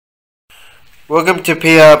Welcome to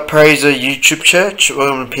PR Praiser YouTube Church.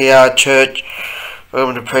 Welcome to PR Church.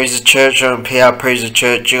 Welcome to Praiser Church. Welcome to PR Praiser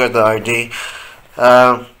Church. You got the ID.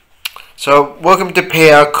 So welcome to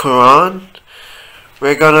Quran.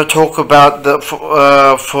 We're gonna talk about the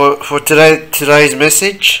for today's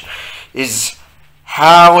message is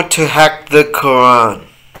how to hack the Quran.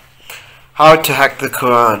 How to hack the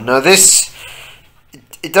Quran. Now this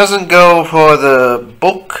it doesn't go for the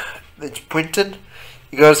book that's printed.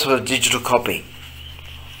 It goes for a digital copy.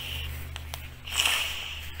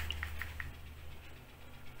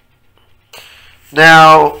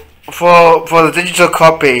 Now, for the digital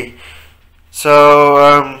copy,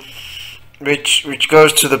 so which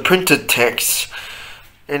goes to the printed text.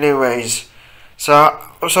 Anyways, so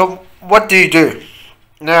what do you do?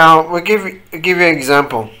 Now we'll give you an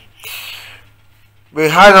example. We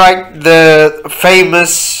highlight the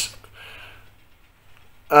famous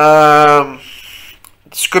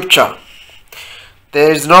scripture.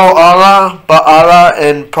 There is no Allah but Allah,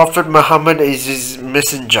 and Prophet Muhammad is his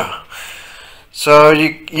messenger. So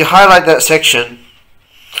you highlight that section.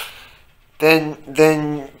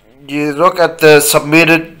 Then you look at the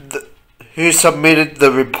who submitted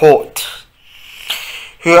the report,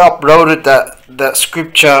 who uploaded that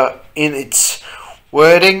scripture in its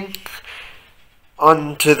wording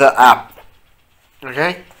onto the app.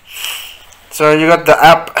 Okay, so you got the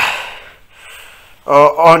app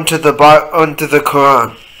onto the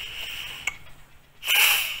Quran,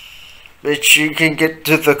 which you can get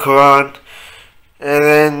to the Quran, and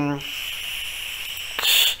then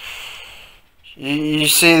you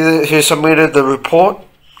see who submitted the report,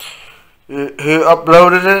 who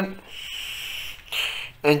uploaded it,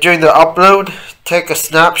 and during the upload, take a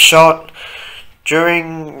snapshot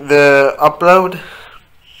during the upload.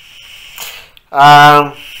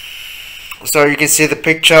 So you can see the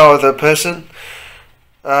picture of the person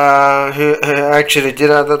who actually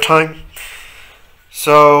did it at the time.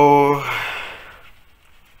 So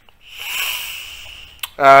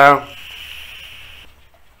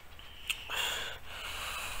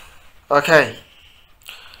okay,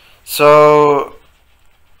 so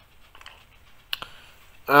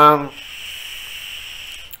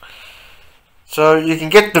so you can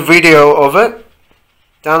get the video of it,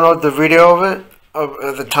 download the video of it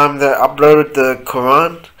at the time they uploaded the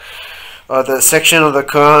Quran, or the section of the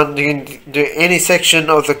Quran. You can do any section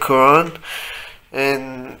of the Quran,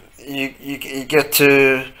 and you get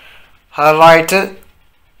to highlight it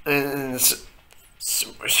and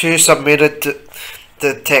who submitted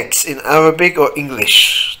the text in Arabic or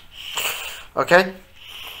English. Okay,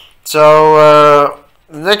 so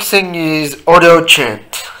the next thing is audio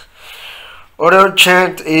chant. Audio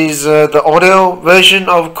chant is the audio version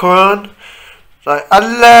of Quran, like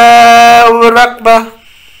Allahu Akbar.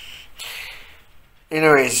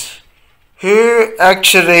 Anyways, who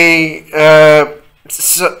actually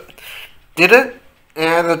did it? And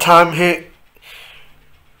at the time,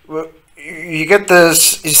 you get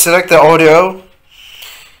this, you select the audio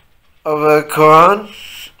of a Quran,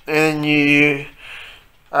 and you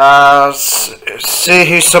see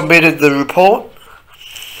who submitted the report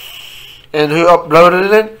and who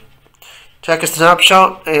uploaded it. Take a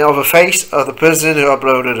snapshot of a face of the person who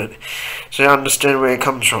uploaded it, so you understand where it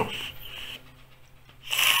comes from.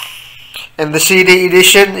 And the CD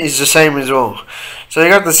edition is the same as well. So you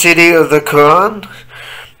got the CD of the Quran.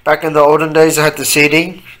 Back in the olden days, I had the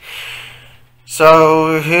CD.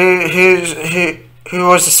 So who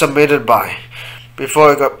was it submitted by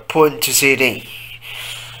before it got put into CD?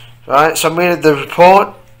 Right, submitted the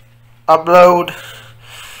report, upload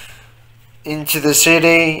into the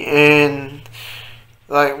CD, and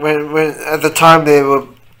like when at the time they were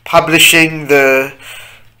publishing the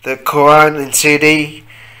Quran in CD,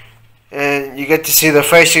 and you get to see the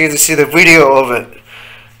face, you get to see the video of it,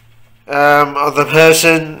 of the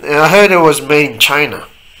person. And I heard it was made in China,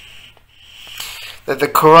 that the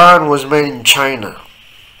Quran was made in China.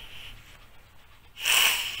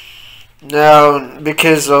 Now,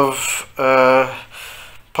 because of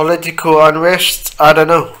political unrest, I don't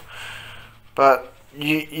know, but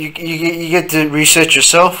you get to research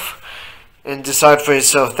yourself and decide for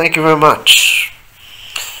yourself. Thank you very much.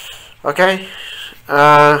 Okay,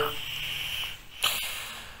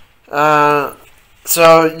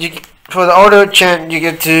 so for the audio chant, you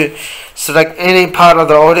get to select any part of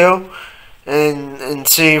the audio and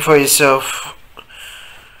see for yourself.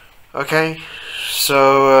 Okay,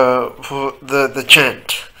 so for the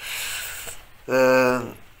chant,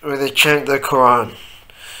 where they chant the Quran,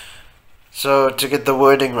 so to get the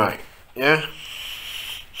wording right. Yeah,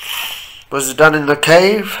 was it done in the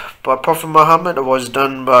cave by Prophet Muhammad, or was it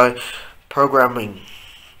done by programming?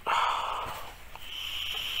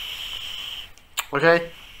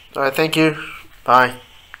 Okay? Alright, thank you. Bye.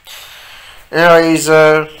 Anyways,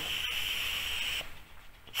 you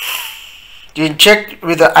can check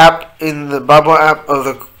with the app in the Bible app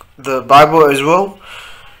of the Bible as well.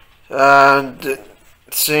 And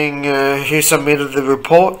seeing who submitted the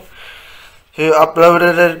report, who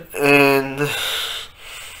uploaded it,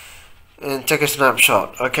 and take a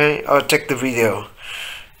snapshot. Okay, or take the video.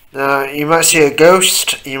 Now you might see a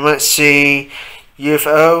ghost, you might see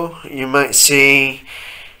UFO, you might see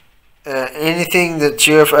anything that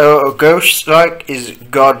UFO or ghost like is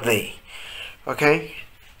godly. Okay,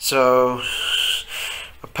 so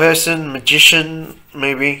a person, magician,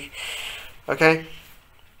 maybe. Okay.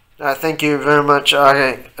 Thank you very much.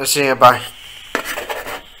 Okay, I'll see you. Bye.